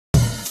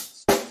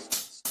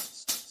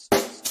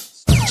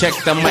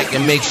check the mic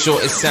and make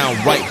sure it sound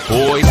right,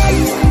 boys.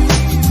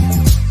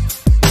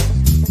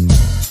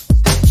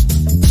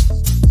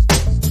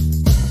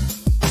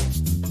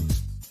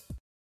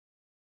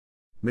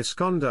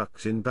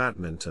 Misconduct in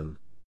badminton.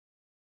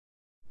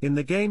 In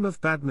the game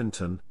of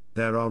badminton,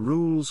 there are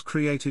rules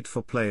created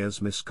for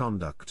players'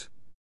 misconduct.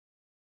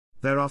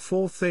 There are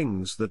 4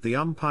 things that the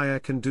umpire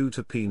can do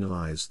to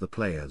penalize the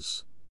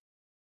players.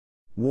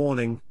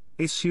 Warning,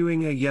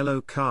 issuing a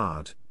yellow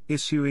card,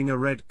 issuing a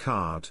red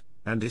card,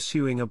 and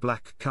issuing a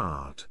black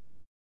card.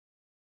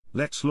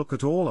 Let's look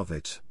at all of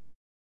it.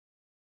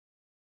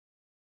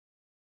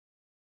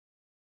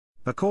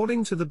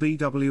 According to the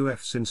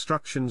BWF's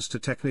Instructions to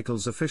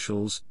Technicals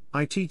Officials,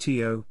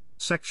 ITTO,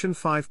 Section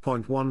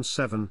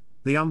 5.17,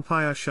 the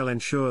umpire shall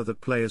ensure that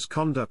players'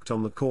 conduct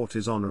on the court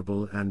is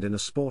honorable and in a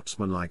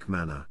sportsmanlike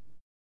manner.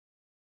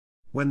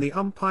 When the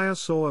umpire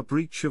saw a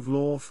breach of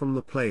law from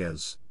the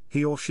players,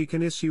 he or she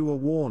can issue a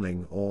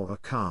warning or a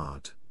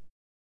card.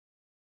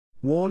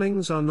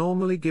 Warnings are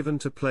normally given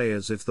to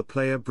players if the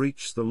player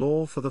breached the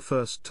law for the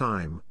first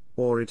time,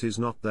 or it is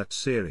not that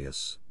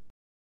serious.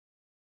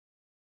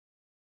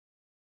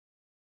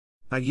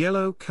 A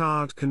yellow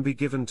card can be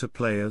given to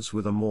players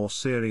with a more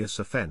serious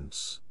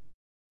offense,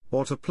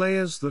 or to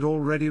players that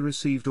already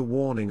received a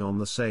warning on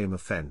the same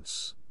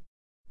offense.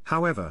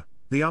 However,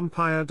 the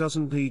umpire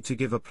doesn't need to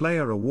give a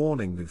player a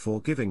warning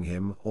before giving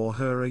him or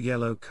her a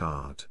yellow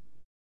card.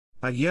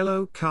 A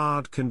yellow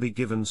card can be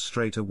given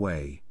straight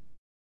away.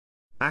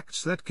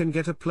 Acts that can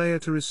get a player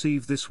to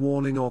receive this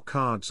warning or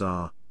cards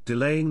are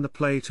delaying the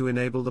play to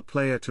enable the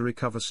player to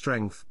recover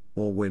strength,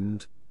 or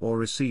wind, or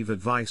receive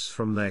advice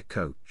from their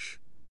coach.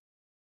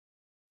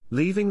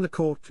 Leaving the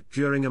court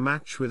during a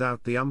match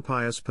without the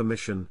umpire's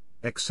permission,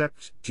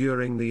 except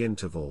during the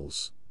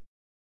intervals.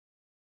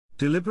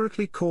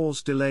 Deliberately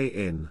cause delay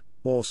in,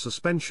 or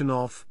suspension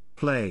of,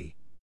 play.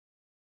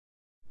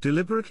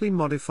 Deliberately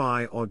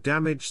modify or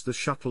damage the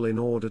shuttle in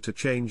order to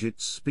change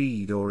its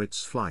speed or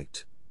its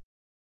flight.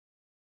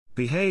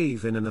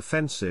 Behave in an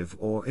offensive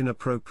or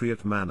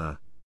inappropriate manner.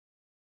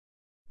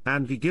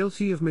 And be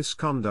guilty of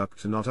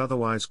misconduct not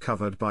otherwise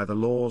covered by the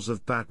laws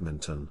of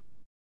badminton.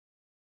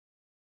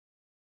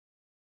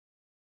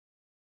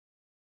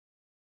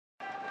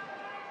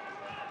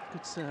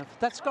 Good serve.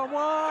 That's gone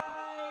wide.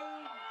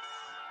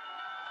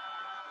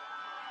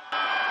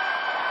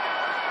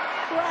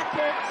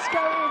 Rackets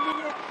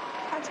going in.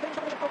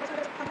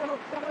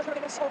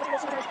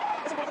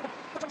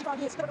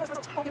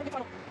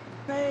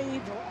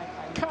 They've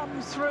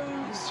come through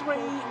 3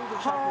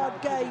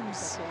 hard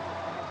games.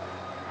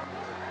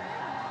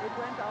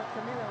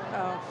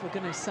 Oh, for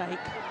goodness sake.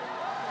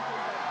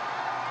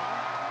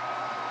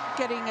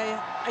 Getting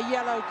a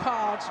yellow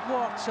card.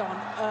 What on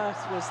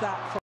earth was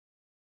that for?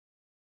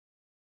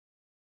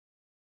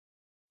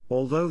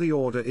 Although the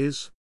order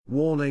is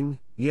warning,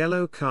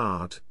 yellow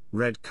card,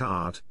 red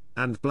card,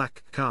 and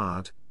black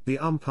card, the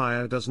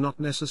umpire does not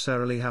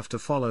necessarily have to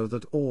follow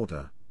that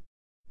order.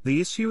 The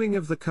issuing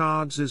of the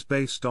cards is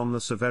based on the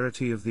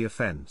severity of the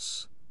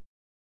offense.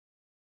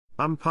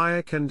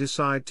 Umpire can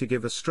decide to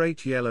give a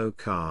straight yellow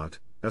card,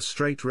 a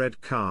straight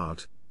red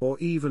card, or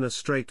even a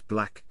straight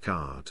black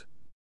card.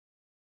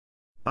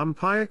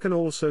 Umpire can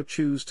also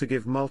choose to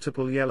give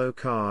multiple yellow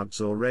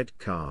cards or red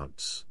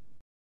cards.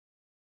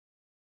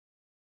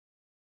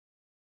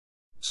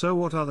 So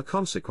what are the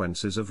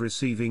consequences of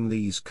receiving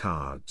these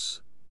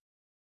cards?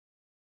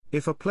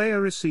 If a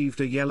player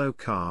received a yellow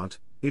card,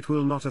 it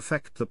will not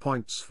affect the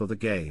points for the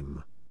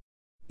game.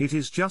 It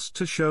is just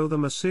to show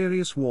them a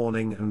serious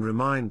warning and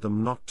remind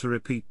them not to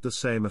repeat the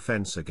same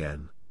offense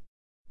again.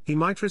 He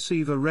might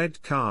receive a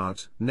red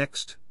card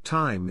next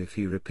time if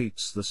he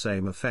repeats the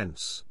same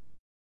offense.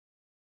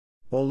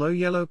 Although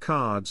yellow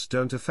cards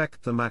don't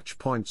affect the match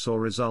points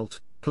or result,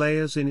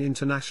 players in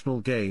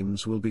international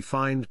games will be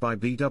fined by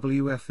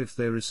BWF if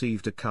they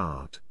received a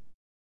card.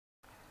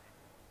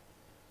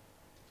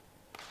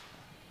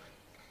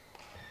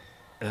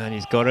 And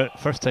he's got it.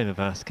 First time of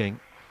asking.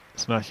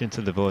 Smash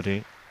into the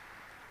body.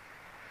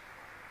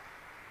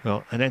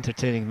 Well, an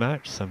entertaining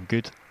match. Some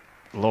good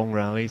long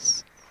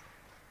rallies,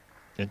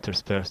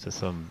 interspersed with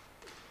some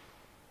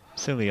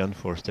silly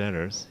unforced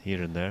errors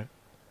here and there.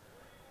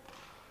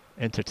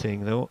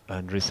 Entertaining though,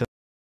 and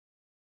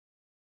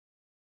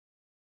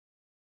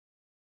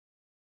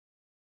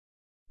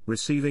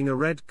Receiving a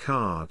red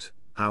card,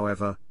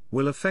 however,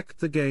 will affect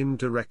the game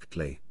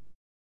directly.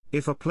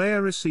 If a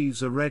player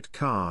receives a red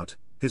card,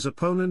 his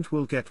opponent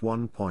will get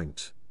 1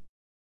 point.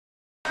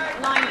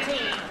 19.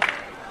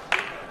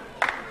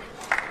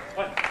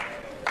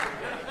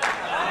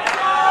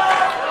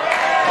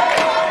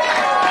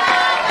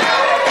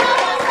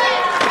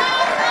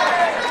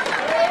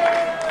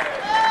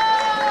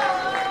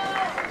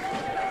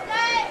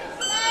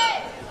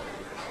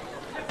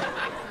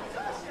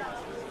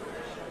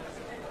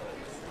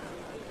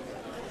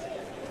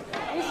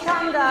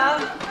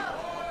 Misconduct.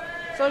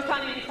 So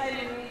come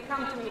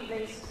to me,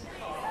 please.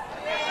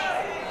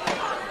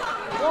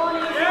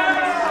 Warning for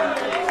misconduct.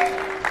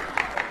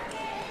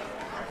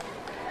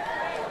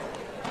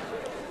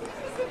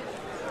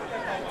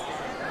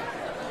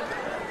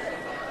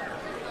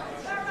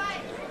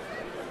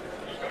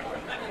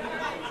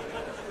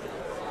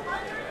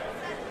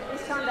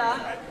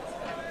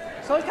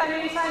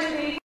 can you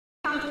kindly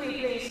come to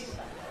me, please?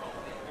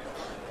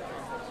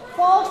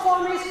 Fault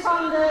for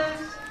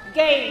misconduct,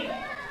 game.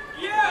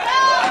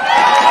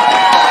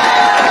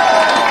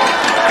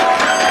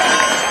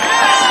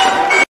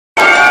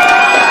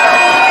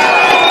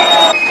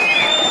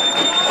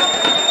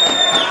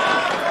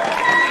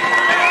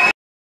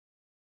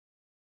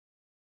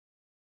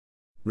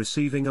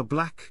 Receiving a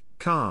black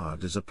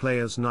card is a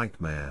player's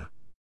nightmare.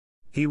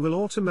 He will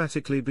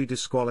automatically be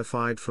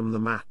disqualified from the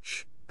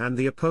match, and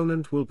the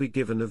opponent will be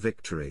given a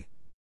victory.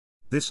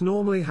 This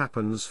normally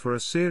happens for a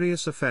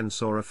serious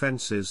offence or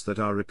offences that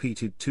are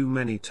repeated too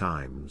many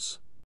times.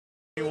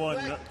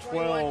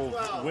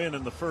 21-12 win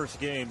in the first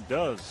game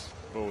does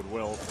bode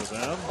well for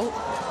them.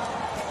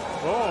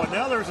 Oh, and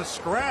now there's a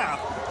scrap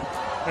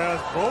as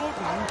Bowden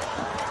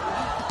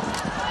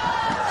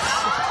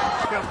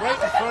got right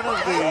in front of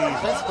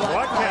the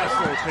broadcast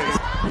rotation,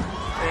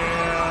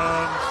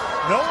 and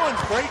no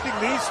one's breaking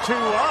these two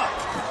up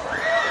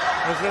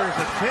as there's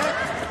a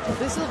kick.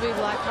 This will be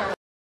black card.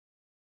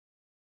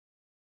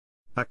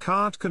 A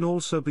card can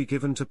also be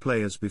given to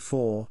players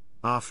before,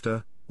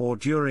 after, or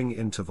during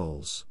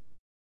intervals.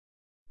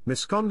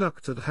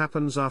 Misconduct that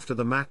happens after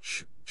the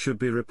match should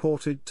be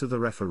reported to the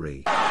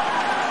referee.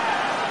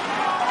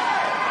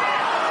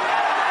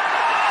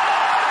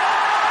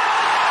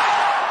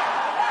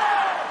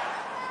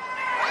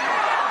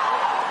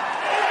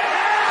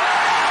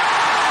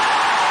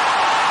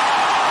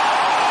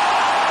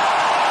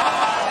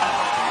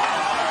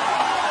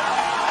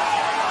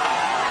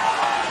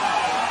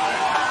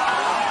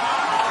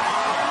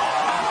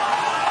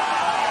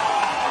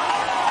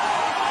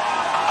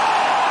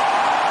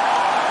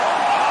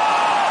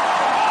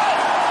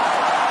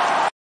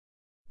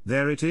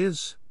 There it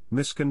is,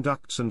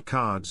 misconducts and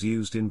cards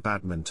used in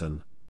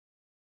badminton.